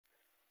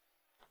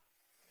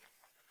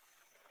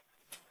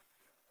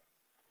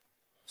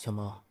小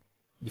梦，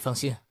你放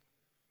心，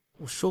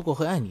我说过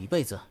会爱你一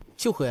辈子，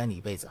就会爱你一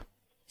辈子，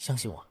相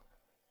信我。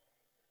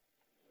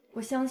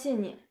我相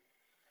信你，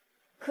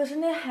可是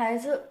那孩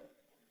子，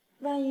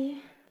万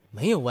一……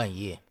没有万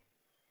一，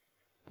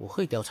我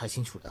会调查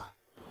清楚的。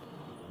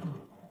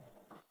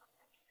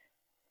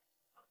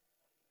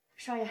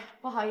少爷，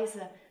不好意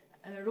思，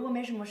如果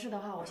没什么事的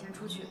话，我先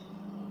出去。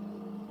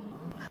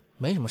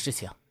没什么事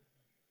情，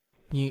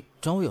你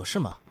找我有事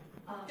吗？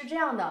是这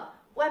样的，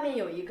外面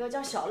有一个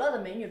叫小乐的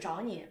美女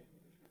找你。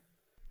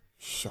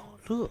小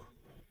乐？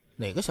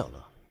哪个小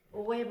乐？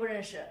我也不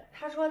认识，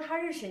她说她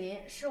认识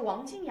您，是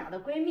王静雅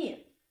的闺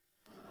蜜。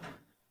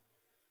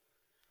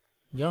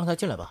你让她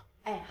进来吧。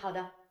哎，好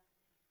的。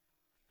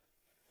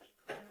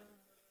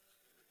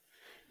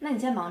那你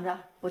先忙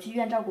着，我去医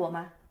院照顾我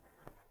妈。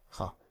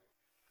好。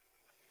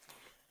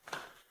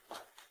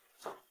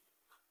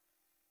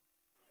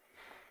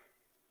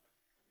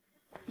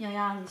洋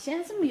洋，你现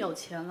在这么有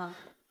钱了？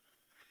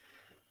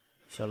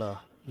小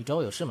乐，你找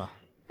我有事吗？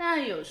当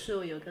然有事，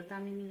我有个大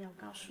秘密要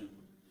告诉你。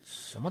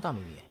什么大秘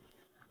密？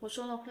我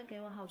说了会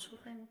给我好处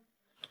费吗？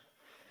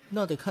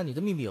那得看你的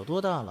秘密有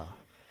多大了。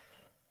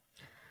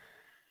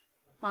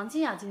王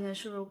静雅今天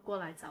是不是过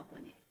来找过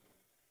你？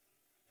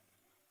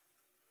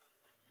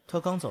她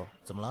刚走，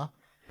怎么了？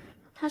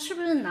她是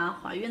不是拿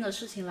怀孕的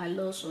事情来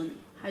勒索你，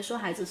还说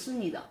孩子是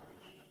你的？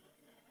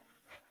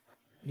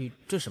你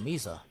这什么意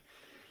思啊？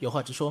有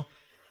话直说。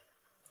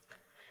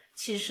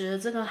其实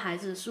这个孩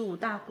子是吴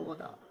大国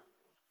的，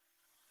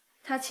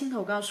他亲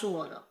口告诉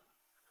我的，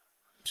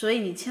所以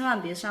你千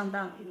万别上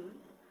当。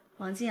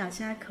王静雅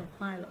现在可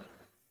坏了。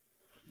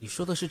你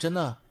说的是真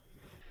的？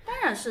当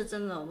然是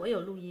真的，我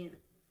有录音。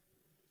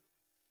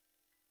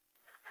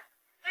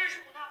但是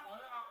吴大国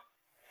呢，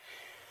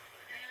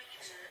洋洋一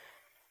直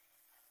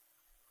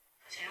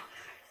想要把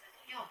孩子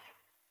都要回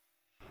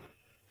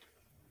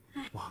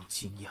来。王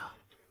静雅，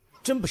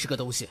真不是个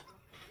东西。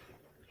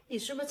你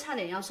是不是差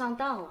点要上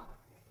当了？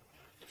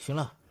行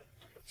了，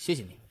谢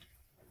谢你，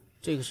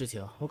这个事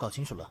情我搞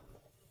清楚了。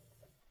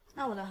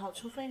那我的好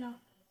处费呢？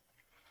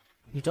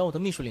你找我的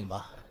秘书领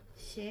吧。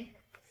行，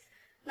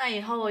那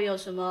以后我有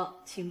什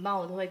么情报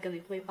我都会跟你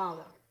汇报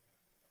的。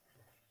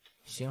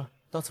行了，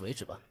到此为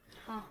止吧。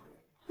好，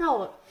那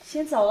我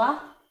先走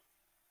了。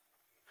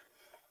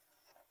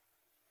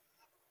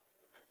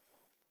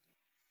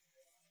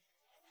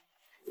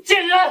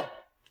贱人，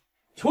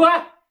出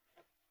来！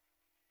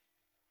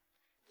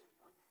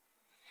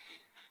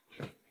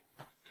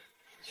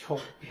臭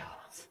婊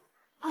子！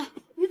哎，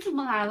你怎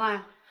么来了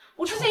呀？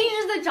我之前一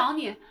直在找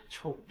你。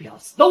臭婊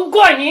子，都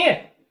怪你！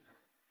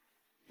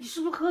你是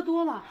不是喝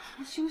多了？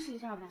你休息一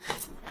下吧。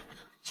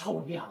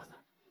臭婊子！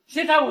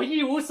现在我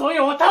一无所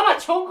有，我他妈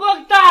穷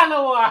光蛋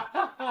了我！啊！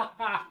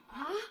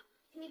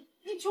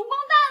你穷光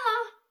蛋了？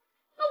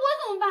那我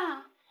怎么办？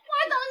我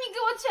还等着你给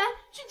我钱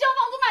去交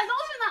房租买东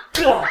西呢。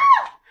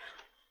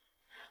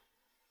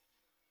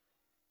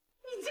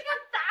你竟敢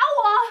打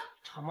我！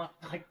他妈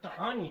还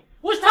打你！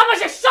我他妈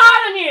想杀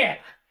了你！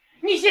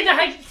你现在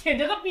还舔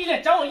着个逼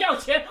脸找我要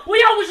钱，我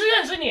要不是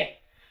认识你，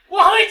我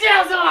还会这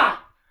样子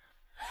吗？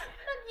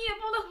那你也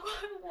不能怪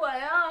我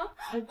呀！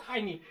还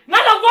怪你？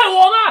难道怪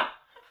我吗？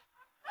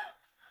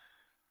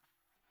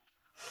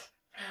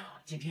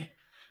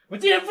我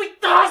今天非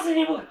打死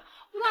你不可！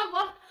吴大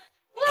国，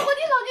你冷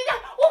静点，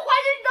我怀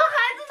着你的孩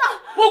子呢！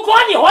我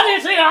管你怀着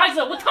谁的孩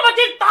子，我他妈今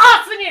天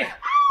打死你！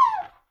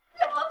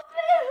什么废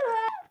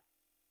人！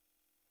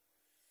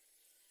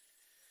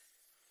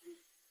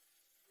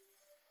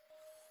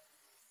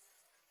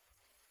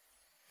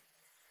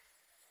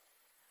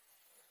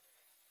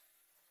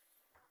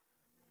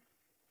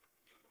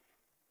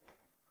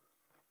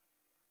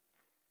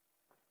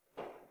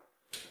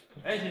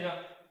哎，先生，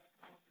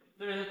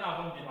这边是大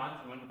丰集团，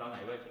请问你找哪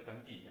位，请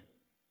登记一下。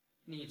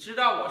你知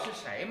道我是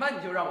谁吗？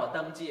你就让我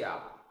登记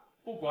啊？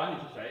不管你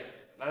是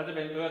谁，来到这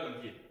边都要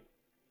登记。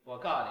我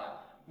告诉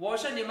你，我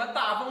是你们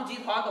大丰集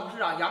团董事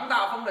长杨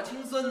大丰的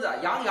亲孙子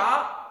杨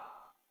洋。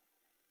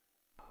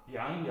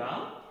杨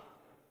洋？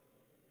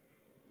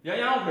杨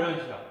洋我不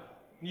认识啊，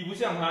你不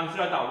像他，你是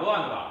来捣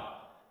乱的吧？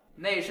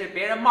那是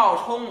别人冒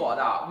充我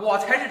的，我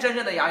才是真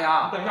正的杨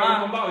洋。等一下，我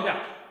通报一下。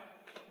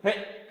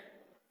嘿。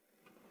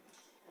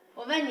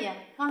我问你，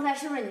刚才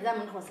是不是你在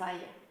门口撒野？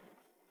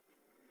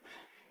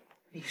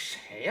你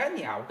谁呀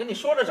你啊？我跟你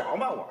说得着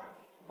吗我？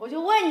我就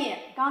问你，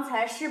刚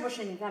才是不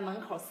是你在门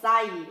口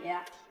撒野？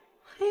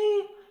嘿，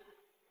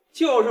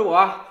就是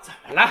我，怎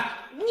么了？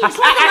你说怎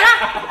么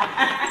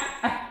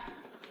了？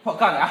我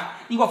告诉你啊，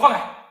你给我放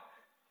开！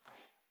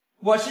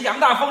我是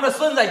杨大丰的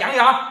孙子杨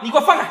洋，你给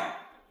我放开！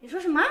你说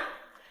什么？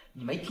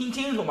你没听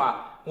清楚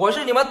吗？我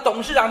是你们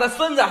董事长的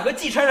孙子和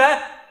继承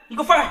人，你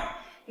给我放开！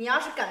你要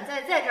是敢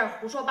再在这儿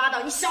胡说八道，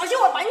你小心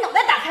我把你脑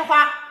袋打开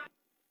花！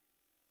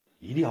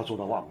一定要做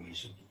到万无一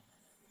失，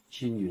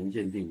亲缘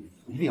鉴定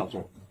一定要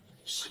做。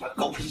什么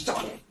狗屁少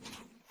爷！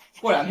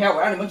过两天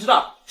我让你们知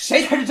道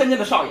谁才是真正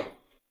的少爷。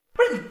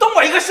不是你动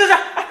我一个试试！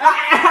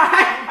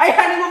哎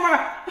呀，你给我放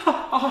开！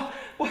好，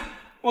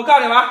我告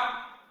诉你们，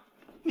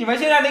你们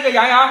现在那个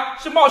杨洋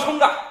是冒充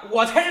的，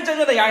我才是真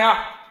正的杨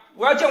洋。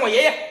我要见我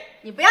爷爷。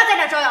你不要在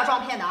这招摇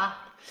撞骗的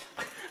啊！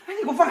哎，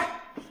你给我放开！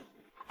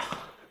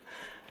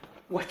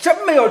我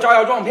真没有招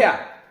摇撞骗。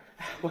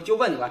我就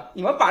问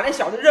你们把那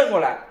小子认过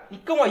来，你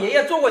跟我爷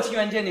爷做过亲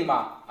缘鉴定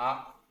吗？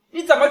啊，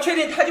你怎么确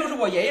定他就是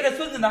我爷爷的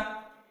孙子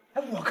呢？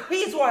哎，我可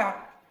以做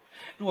呀。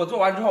如果做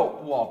完之后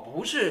我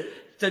不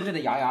是真正的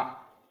杨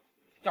洋，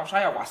要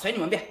杀要剐随你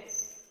们便。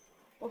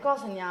我告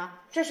诉你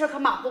啊，这事可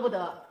马虎不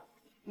得。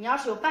你要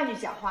是有半句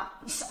假话，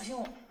你小心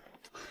我。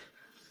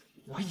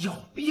我有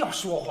必要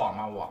说谎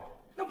吗？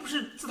我那不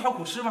是自讨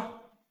苦吃吗？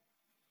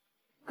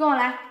跟我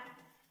来，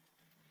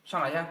上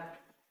哪去？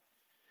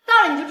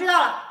到了你就知道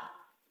了。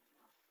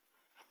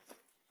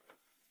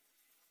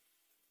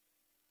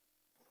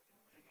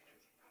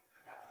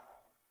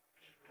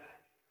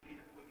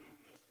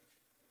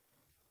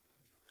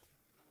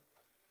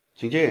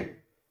请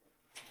进。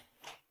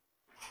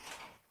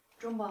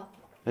钟伯，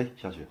哎，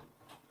小雪，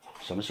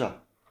什么事啊？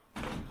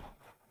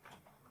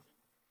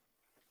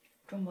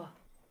钟伯，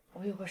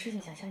我有个事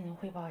情想向您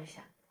汇报一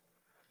下。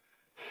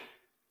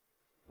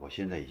我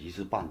现在已经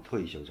是半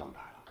退休状态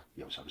了，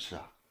有什么事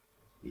啊？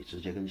你直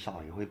接跟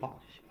少爷汇报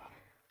就行了。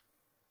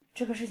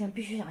这个事情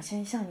必须想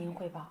先向您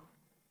汇报。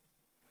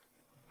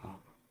啊，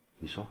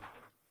你说。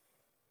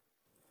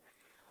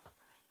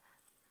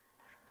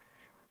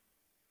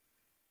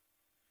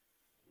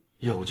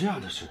有这样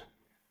的事？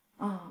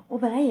啊，我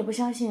本来也不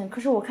相信，可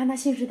是我看他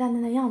信誓旦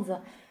旦的样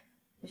子，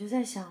我就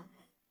在想，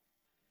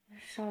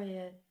少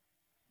爷，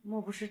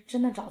莫不是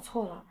真的找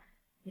错了？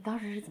你当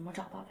时是怎么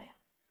找到的呀？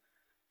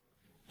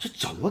这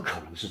怎么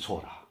可能是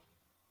错的？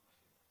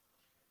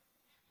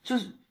这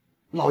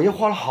老爷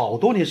花了好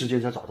多年时间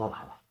才找到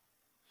他了，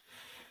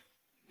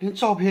连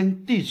照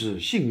片、地址、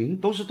姓名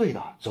都是对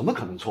的，怎么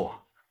可能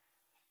错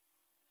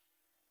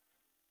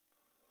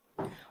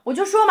啊？我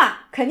就说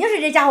嘛，肯定是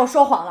这家伙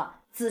说谎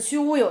了，子虚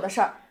乌有的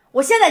事儿。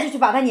我现在就去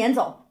把他撵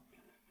走。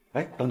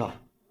哎，等等，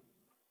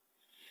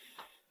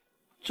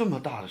这么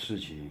大的事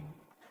情，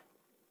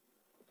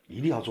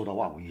一定要做到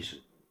万无一失，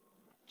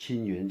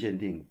亲缘鉴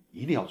定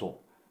一定要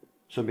做，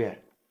顺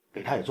便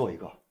给他也做一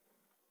个。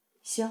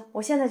行，我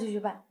现在就去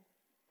办。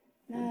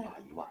不怕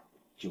一万，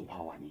就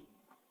怕万一。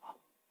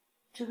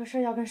这个事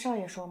儿要跟少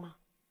爷说吗？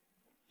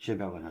先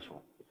不要跟他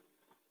说，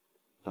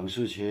等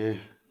事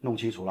情弄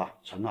清楚了，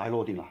尘埃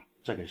落定了，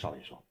再跟少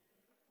爷说。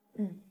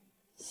嗯，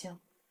行。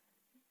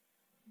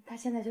他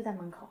现在就在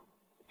门口。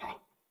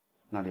好，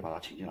那你把他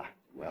请进来，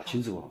我要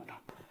亲自问问他。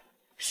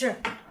是。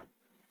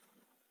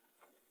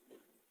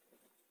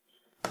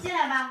进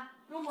来吧，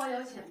钟伯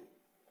有请。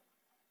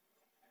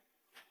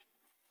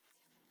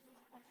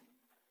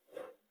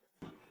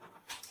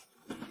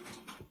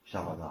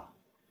小伙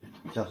子，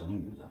你叫什么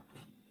名字？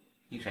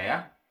你谁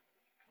呀？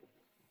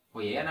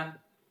我爷爷呢？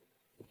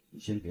你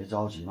先别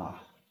着急嘛，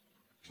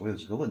我有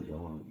几个问题要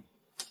问问你。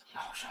有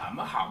什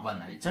么好问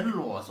的？你真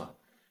啰嗦。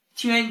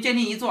亲缘鉴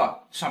定一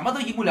做，什么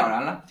都一目了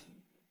然了。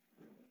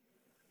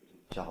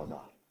小伙子，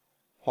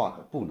话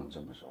可不能这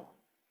么说。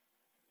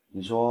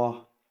你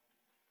说，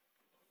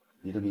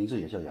你的名字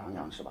也叫杨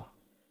洋是吧？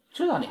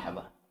知道你还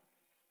问？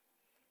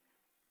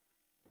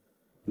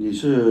你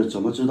是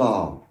怎么知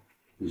道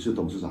你是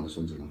董事长的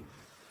孙子呢？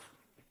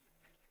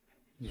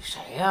你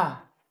谁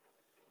呀？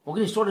我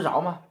跟你说得着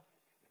吗？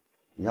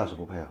你要是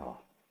不配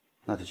合，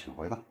那就请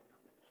回吧。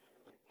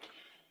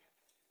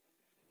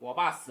我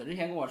爸死之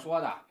前跟我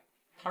说的，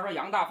他说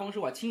杨大峰是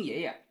我亲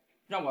爷爷，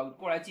让我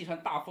过来继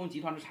承大丰集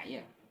团的产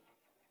业。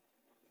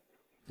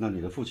那你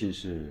的父亲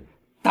是？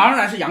当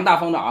然是杨大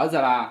峰的儿子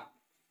啦。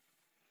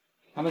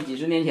他们几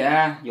十年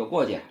前有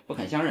过节，不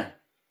肯相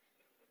认，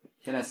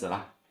现在死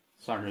了，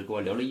算是给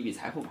我留了一笔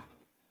财富吧。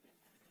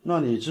那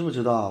你知不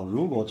知道，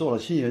如果做了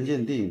亲缘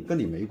鉴定，跟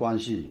你没关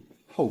系，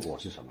后果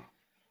是什么？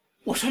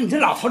我说你这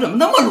老头怎么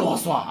那么啰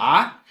嗦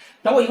啊！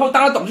等我以后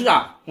当了董事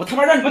长，我他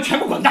妈让你们全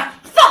部滚蛋！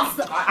放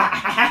肆！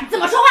怎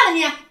么说话的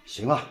你？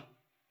行了，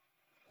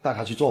带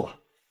他去做吧。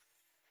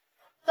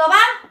走吧。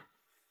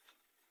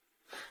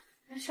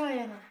那少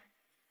爷呢？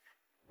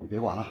你别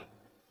管了，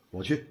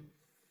我去。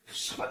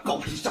什么狗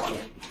屁少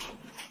爷！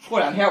过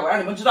2天我让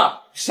你们知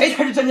道谁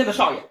才是真正的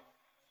少爷。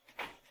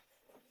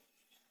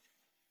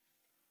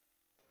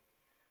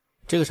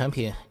这个产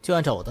品就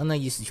按照我的那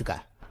意思去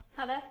改。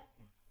好的。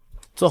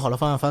做好了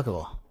方案发给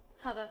我。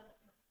好的。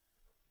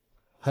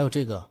还有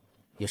这个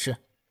也是。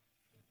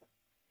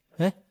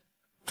哎，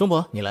钟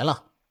伯，你来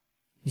了，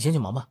你先去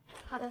忙吧。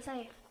好的，少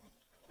爷。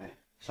哎，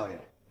少爷。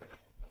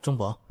钟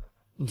伯，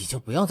你就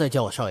不要再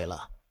叫我少爷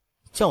了，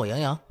叫我杨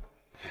洋。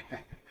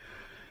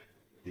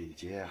礼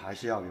节还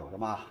是要有的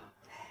嘛。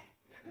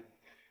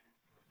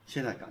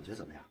现在感觉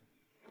怎么样？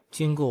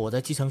经过我在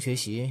基层学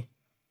习，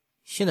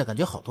现在感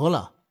觉好多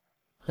了，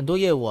很多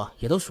业务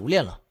也都熟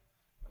练了。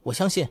我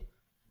相信，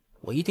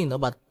我一定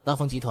能把大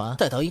丰集团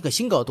带到一个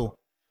新高度。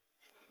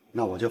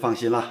那我就放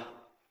心了。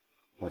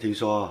我听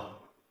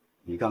说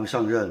你刚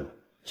上任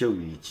就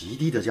以极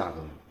低的价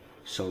格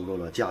收购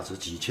了价值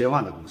几千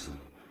万的公司，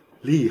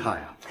厉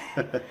害啊！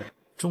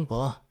钟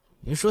伯，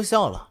您说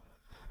笑了，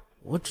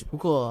我只不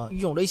过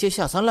用了一些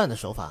下三滥的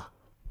手法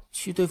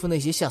去对付那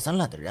些下三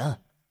滥的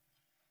人。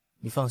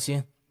你放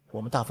心，我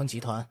们大丰集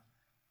团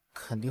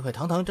肯定会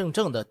堂堂正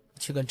正的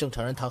去跟郑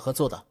成人谈合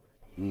作的。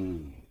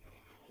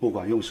不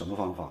管用什么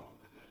方法，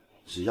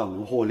只要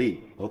能获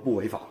利而不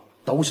违法，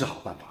都是好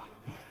办法。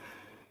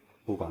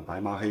不管白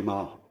猫黑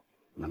猫，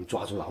能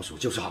抓住老鼠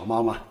就是好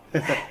猫嘛。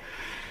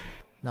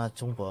那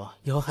钟伯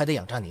以后还得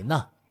仰仗您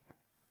呢。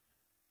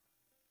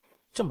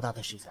这么大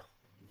的事情，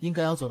应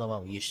该要做到万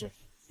无一失。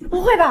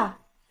不会吧，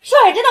少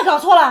爷真的搞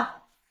错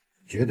了？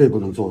绝对不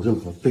能做任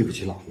何对不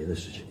起老爷的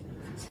事情。